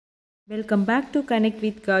Welcome back to connect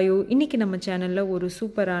with காயு. இன்றைக்கி நம்ம சேனலில் ஒரு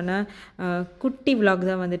சூப்பரான குட்டி விலாக்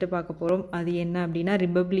தான் வந்துட்டு பார்க்க போகிறோம். அது என்ன அப்படின்னா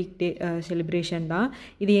ரிப்பப்ளிக் டே செலிப்ரேஷன் தான்.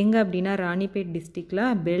 இது எங்கே அப்படின்னா ராணிப்பேட் டிஸ்ட்ரிக்டில்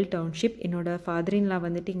பெல் டவுன்ஷிப். என்னோடய ஃபாதரின்லா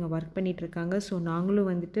வந்துட்டு இங்கே ஒர்க் பண்ணிகிட்ருக்காங்க. ஸோ நாங்களும்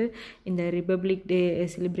வந்துட்டு இந்த ரிப்பப்ளிக் டே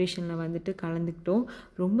செலிப்ரேஷனில் வந்துட்டு கலந்துக்கிட்டோம்.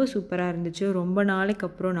 ரொம்ப சூப்பராக இருந்துச்சு. ரொம்ப நாளைக்கு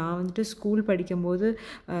அப்புறம் நான் வந்துட்டு ஸ்கூல் படிக்கும்போது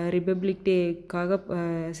ரிப்பப்ளிக் டேக்காக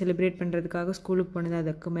செலிப்ரேட் பண்ணுறதுக்காக ஸ்கூலுக்கு போனது.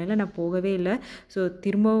 அதுக்கு மேலே நான் போகவே இல்லை. ஸோ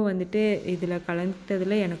திரும்பவும் வந்துட்டு இதில்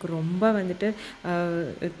கலந்துட்டதில் எனக்கு ரொம்ப வந்துட்டு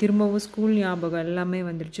திரும்பவும் ஸ்கூல் ஞாபகம் எல்லாமே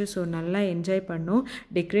வந்துடுச்சு. ஸோ நல்லா என்ஜாய் பண்ணோம்.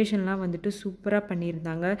 டெக்கரேஷன்லாம் வந்துட்டு சூப்பராக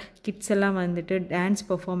பண்ணியிருந்தாங்க. கிட்ஸ் எல்லாம் வந்துட்டு டான்ஸ்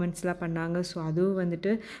பர்ஃபார்மன்ஸ்லாம் பண்ணாங்க. ஸோ அதுவும்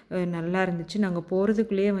வந்துட்டு நல்லா இருந்துச்சு. நாங்கள்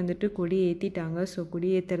போகிறதுக்குள்ளேயே வந்துட்டு கொடி ஏற்றிட்டாங்க. ஸோ கொடி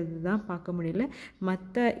ஏற்றுறது தான் பார்க்க முடியல.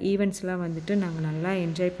 மற்ற ஈவெண்ட்ஸ்லாம் வந்துட்டு நாங்கள் நல்லா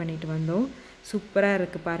என்ஜாய் பண்ணிட்டு வந்தோம். சூப்பராக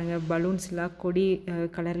இருக்குது பாருங்கள். பலூன்ஸ்லாம் கொடி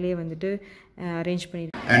கலர்லேயே வந்துட்டு arrange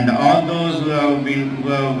பண்ணியிருக்கோம். And all those who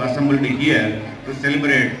have assembled here to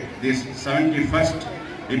celebrate this 71st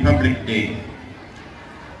Republic Day.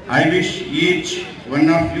 I wish each one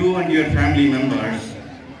of you and your family members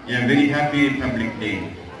a very happy Republic Day.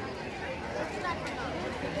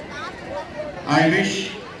 I wish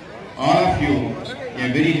all of you a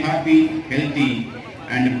very happy, healthy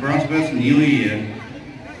and prosperous New Year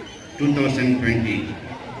 2020.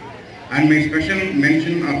 And my special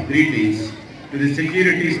mention of greetings to the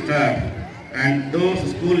security staff and those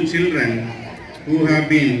school children who have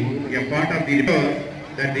been a part of the report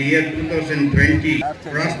that the year 2020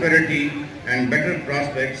 prosperity and better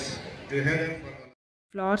prospects together.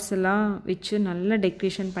 Flowers எல்லாம் வச்சு நல்ல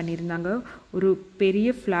decoration பண்ணியிருந்தாங்க. ஒரு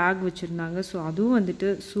பெரிய flag வச்சுருந்தாங்க. So அதுவும் வந்துட்டு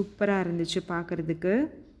சூப்பராக இருந்துச்சு பார்க்குறதுக்கு.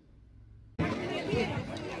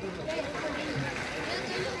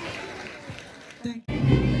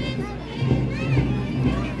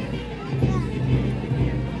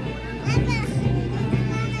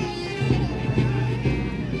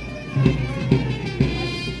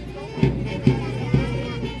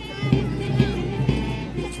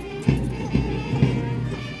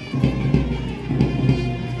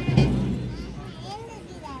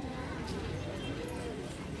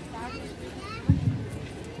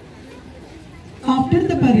 After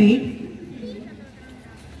the parade,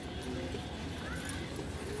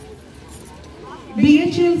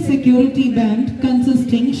 BHEL security band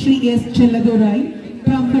consisting Shri S. Chelladurai,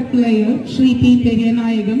 trumpet player, Shri P.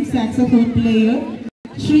 Periyanayagam, saxophone player,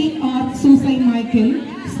 Shri R. Susai Michael,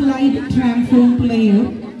 slide trombone player,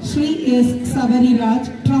 Shri S. Savariraj,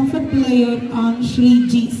 trumpet player, and Shri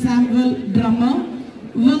G. Samuel, drummer,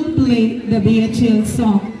 will play the BHEL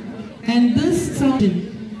song. And this song,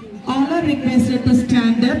 all are requested to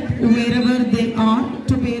stand up wherever they are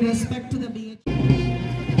to pay respect to the BHEL.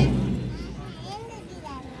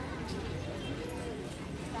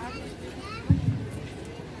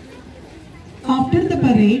 After the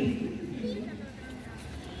parade,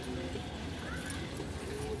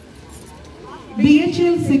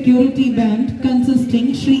 BHEL security band consisting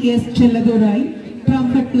Shri S. Chelladurai,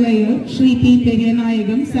 trumpet player, Shri P.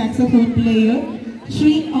 Periyanayagam, saxophone player,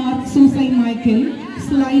 Shri R. Susai Michael,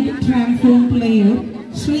 slide trombone player,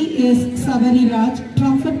 Shri S. Savariraj,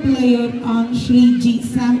 trumpet player, and Shri G.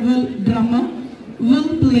 Samuel, drummer, will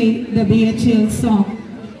play the BHEL song.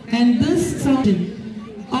 And this song,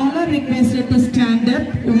 all are requested to stand up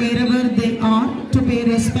wherever they are to pay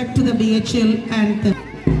respect to the BHEL anthem.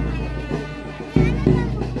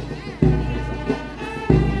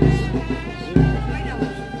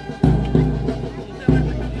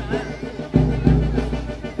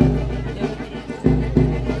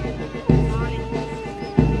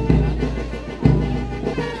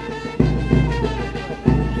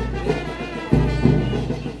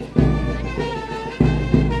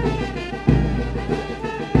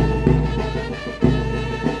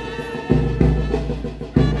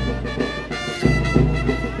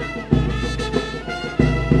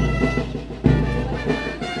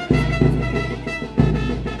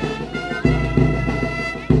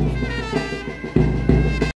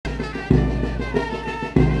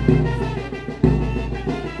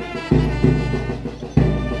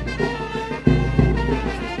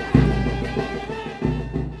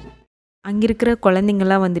 அங்கே இருக்கிற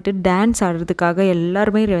குழந்தைங்கள்லாம் வந்துட்டு dance ஆடுறதுக்காக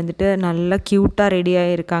எல்லாருமே வந்துட்டு நல்லா க்யூட்டாக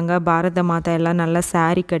ரெடியாக இருக்காங்க. பாரத மாதா எல்லாம் நல்லா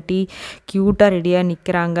சாரீ கட்டி க்யூட்டாக ரெடியாக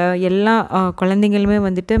நிற்கிறாங்க. எல்லா குழந்தைங்களுமே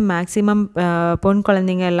வந்துட்டு மேக்ஸிமம் பொன்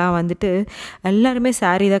குழந்தைங்க எல்லாம் வந்துட்டு எல்லாருமே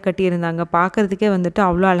சாரீ தான் கட்டியிருந்தாங்க. பார்க்குறதுக்கே வந்துட்டு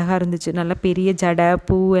அவ்வளோ அழகாக இருந்துச்சு. நல்லா பெரிய ஜடை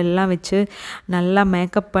பூ எல்லாம் வச்சு நல்லா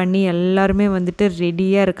மேக்கப் பண்ணி எல்லாருமே வந்துட்டு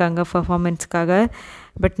ரெடியாக இருக்காங்க பர்ஃபார்மன்ஸ்க்காக.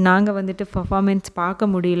 பட் நாங்கள் வந்துட்டு பர்ஃபார்மன்ஸ்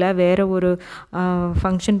பார்க்க முடியல, வேறு ஒரு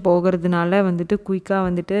ஃபங்க்ஷன் போகிறதுனால வந்துட்டு குயிக்காக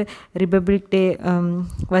வந்துட்டு ரிபப்ளிக் டே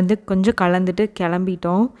வந்து கொஞ்சம் கலந்துட்டு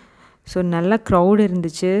கிளம்பிட்டோம். ஸோ நல்ல க்ரௌட்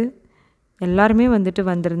இருந்துச்சு, எல்லாருமே வந்துட்டு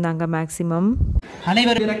வந்திருந்தாங்க மேக்ஸிமம்.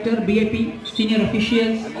 அனைவரும் director, BIP, senior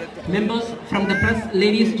officials, members from the press,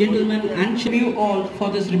 ladies, gentlemen, and you all for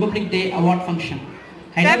this Republic Day award function.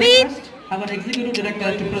 I request our executive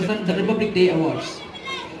director to present the Republic Day awards.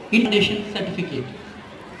 Invitation certificate.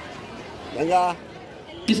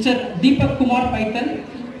 Mr. Deepak Kumar Paitan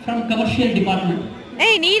from Commercial Department.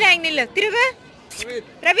 Hey, nee lang nilla. Tiruva.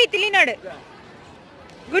 Ravi Tilinadu.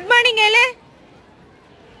 Good morning, Ele.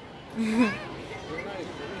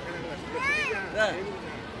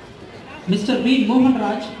 Mr. V. Mohan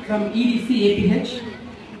Raj from EDC APH.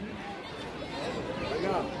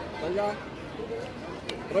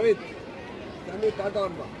 Pravit, can you start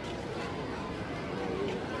on?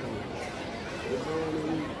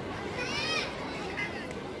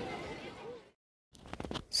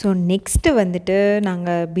 So next வந்துட்டு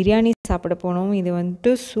நாங்கள் பிரியாணி சாப்பிட போனோம். இது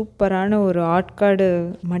வந்துட்டு சூப்பரான ஒரு ஆட்காடு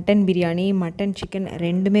mutton biryani, mutton chicken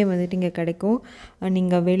ரெண்டுமே வந்துட்டு இங்கே கிடைக்கும்.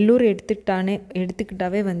 நீங்கள் வெள்ளூர்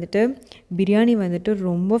எடுத்துக்கிட்டாவே வந்துட்டு பிரியாணி வந்துட்டு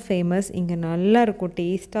ரொம்ப ஃபேமஸ். இங்கே நல்லா இருக்கும்,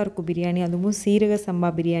 டேஸ்ட்டாக இருக்கும் பிரியாணி. அதுவும் சீரக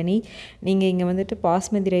சம்பா பிரியாணி. நீங்கள் இங்கே வந்துட்டு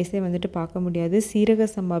பாஸ்மதி ரைஸே வந்துட்டு பார்க்க முடியாது. சீரக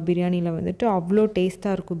சம்பா பிரியாணியில் வந்துட்டு அவ்வளோ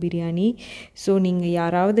டேஸ்ட்டாக இருக்கும் பிரியாணி. ஸோ நீங்கள்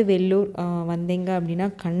யாராவது வெள்ளூர் வந்தீங்க அப்படின்னா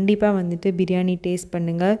கண்டிப்பாக வந்துட்டு பிரியாணி டேஸ்ட்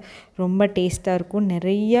பண்ணுங்கள், ரொம்ப டேஸ்ட்டாக இருக்கும்.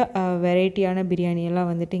 நிறைய வெரைட்டியான பிரியாணியெல்லாம்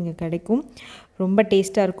வந்துட்டு இங்கே கிடைக்கும், ரொம்ப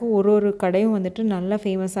டேஸ்ட்டாக இருக்கும். ஒரு கடையும் வந்துட்டு நல்ல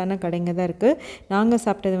ஃபேமஸான கடைங்க தான் இருக்குது. நாங்கள்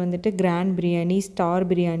சாப்பிட்டது வந்துட்டு கிராண்ட் பிரியாணி, ஸ்டார்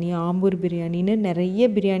பிரியாணி, ஆம்பூர் பிரியாணின்னு நிறைய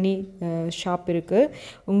பிரியாணி ஷாப் இருக்குது.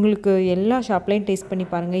 உங்களுக்கு எல்லா ஷாப்லேயும் டேஸ்ட் பண்ணி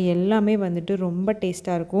பாருங்கள், எல்லாமே வந்துட்டு ரொம்ப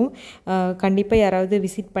டேஸ்ட்டாக இருக்கும். கண்டிப்பாக யாராவது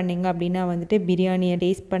விசிட் பண்ணிங்க அப்படின்னா வந்துட்டு பிரியாணியை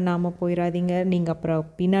டேஸ்ட் பண்ணாமல் போயிடாதீங்க. நீங்கள் அப்புறம்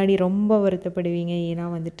பின்னாடி ரொம்ப வருத்தப்படுவீங்க. ஏன்னா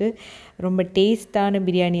வந்துட்டு ரொம்ப டேஸ்ட்டான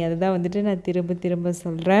பிரியாணி, அதுதான் வந்துட்டு நான் திரும்ப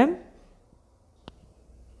சொல்கிறேன்.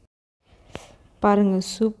 பாருங்கள்,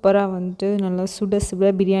 சூப்பராக வந்துட்டு நல்லா சுட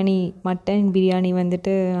பிரியாணி, மட்டன் பிரியாணி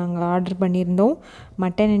வந்துட்டு நாங்கள் ஆர்டர் பண்ணியிருந்தோம்.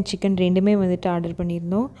 மட்டன் அண்ட் சிக்கன் ரெண்டுமே வந்துட்டு ஆர்டர்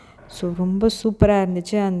பண்ணியிருந்தோம். ஸோ ரொம்ப சூப்பராக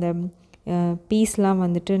இருந்துச்சு. அந்த பீஸ்லாம்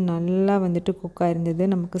வந்துட்டு நல்லா வந்துட்டு குக்காக இருந்தது.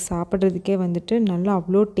 நமக்கு சாப்பிட்றதுக்கே வந்துட்டு நல்லா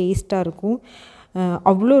அவ்வளோ டேஸ்ட்டாக இருக்கும்.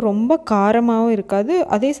 அவ்வளோ ரொம்ப காரமாகவும் இருக்காது,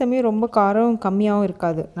 அதே சமயம் ரொம்ப காரம் கம்மியாகவும்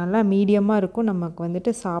இருக்காது, நல்லா மீடியமாக இருக்கும். நமக்கு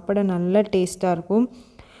வந்துட்டு சாப்பிட நல்ல டேஸ்ட்டாக இருக்கும்.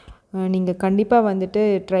 நீங்கள் கண்டிப்பாக வந்துட்டு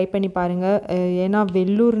ட்ரை பண்ணி பாருங்கள். ஏன்னா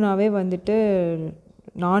வெள்ளூர்னாவே வந்துட்டு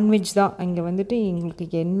நான்வெஜ் தான். இங்கே வந்துட்டு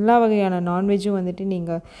எங்களுக்கு எல்லா வகையான நான்வெஜ்ஜும் வந்துட்டு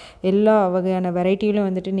நீங்கள் எல்லா வகையான வெரைட்டியிலும்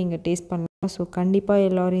வந்துட்டு நீங்கள் டேஸ்ட் பண்ணலாம். ஸோ கண்டிப்பாக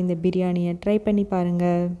எல்லோரும் இந்த பிரியாணியை ட்ரை பண்ணி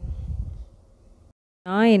பாருங்கள்.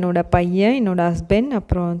 நான், என்னோடய பையன், என்னோடய ஹஸ்பண்ட்,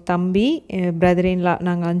 அப்புறம் தம்பி, பிரதர்-இன்-லா,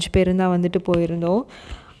 நாங்கள் 5 பேரும் தான் வந்துட்டு போயிருந்தோம்.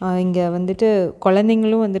 இங்கே வந்துட்டு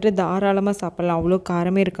குழந்தைங்களும் வந்துட்டு தாராளமாக சாப்பிட்லாம், அவ்வளோ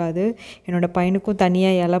காரமே இருக்காது. என்னோடய பையனுக்கும்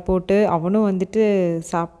தனியாக இலை போட்டு அவனும் வந்துட்டு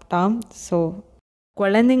சாப்பிட்டான். ஸோ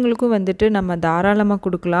குழந்தைங்களுக்கும் வந்துட்டு நம்ம தாராளமாக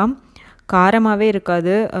கொடுக்கலாம், காரமாகவே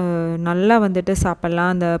இருக்காது, நல்லா வந்துட்டு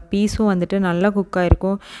சாப்பிட்லாம். அந்த பீஸும் வந்துட்டு நல்லா குக்காக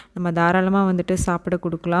இருக்கும், நம்ம தாராளமாக வந்துட்டு சாப்பிட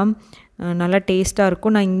கொடுக்கலாம், நல்லா டேஸ்ட்டாக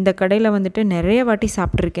இருக்கும். நான் இந்த கடையில் வந்துட்டு நிறைய வாட்டி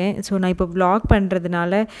சாப்பிட்ருக்கேன். ஸோ நான் இப்போ vlog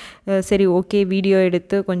பண்ணுறதுனால சரி ஓகே வீடியோ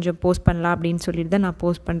எடுத்து கொஞ்சம் போஸ்ட் பண்ணலாம் அப்படின்னு சொல்லிட்டு தான் நான்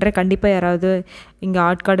போஸ்ட் பண்ணுறேன். கண்டிப்பாக யாராவது இங்கே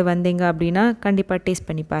ஆட்காடு வந்தீங்க அப்படின்னா கண்டிப்பாக டேஸ்ட்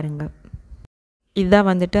பண்ணி பாருங்கள். இதுதான்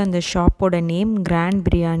வந்துட்டு அந்த ஷாப்போட நேம், கிராண்ட்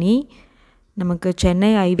பிரியாணி. நமக்கு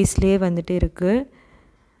சென்னை ஐவிஸ்லேயே வந்துட்டு இருக்குது.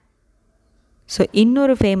 ஸோ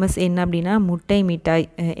இன்னொரு ஃபேமஸ் என்ன அப்படின்னா முட்டை மிட்டாய்,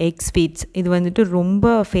 எக் ஸ்வீட்ஸ். இது வந்துட்டு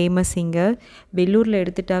ரொம்ப ஃபேமஸ் இங்கே வெள்ளூரில்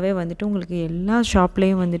எடுத்துகிட்டாவே வந்துட்டு உங்களுக்கு எல்லா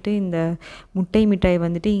ஷாப்லேயும் வந்துட்டு இந்த முட்டை மிட்டாய்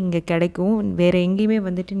வந்துட்டு இங்கே கிடைக்கும். வேறு எங்கேயுமே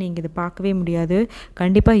வந்துட்டு நீங்கள் இதை பார்க்கவே முடியாது.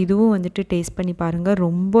 கண்டிப்பாக இதுவும் வந்துட்டு டேஸ்ட் பண்ணி பாருங்கள்.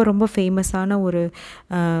 ரொம்ப ஃபேமஸான ஒரு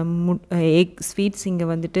எக் ஸ்வீட்ஸ் இங்கே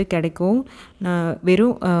வந்துட்டு கிடைக்கும்.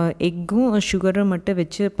 வெறும் எக்கும் சுகரும் மட்டும்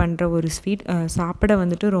வச்சு பண்ணுற ஒரு ஸ்வீட், சாப்பிட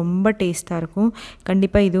வந்துட்டு ரொம்ப டேஸ்ட்டாக இருக்கும்.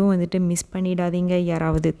 கண்டிப்பாக இதுவும் வந்துட்டு மிஸ் பண்ணிடாதீங்க.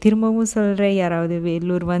 யாராவது, திரும்பவும் சொல்கிறேன், யாராவது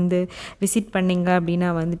வேலூர் வந்து விசிட் பண்ணிங்க அப்படின்னா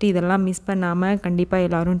வந்துட்டு இதெல்லாம் மிஸ் பண்ணாமல் கண்டிப்பாக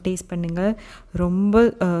எல்லோரும் டேஸ்ட் பண்ணுங்கள். ரொம்ப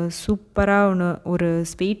சூப்பராக ஒரு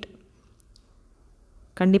ஸ்வீட்.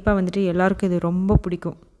 கண்டிப்பாக வந்துட்டு எல்லாருக்கும் இது ரொம்ப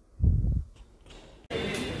பிடிக்கும்.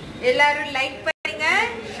 எல்லாரும் லைக் பண்ணுங்க,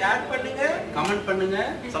 ஷேர் பண்ணுங்க, கமெண்ட் பண்ணுங்க,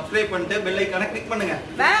 சப்ஸ்கிரைப் பண்ணிட்டு பெல் ஐகானை கிளிக் பண்ணுங்க.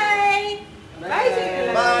 பை.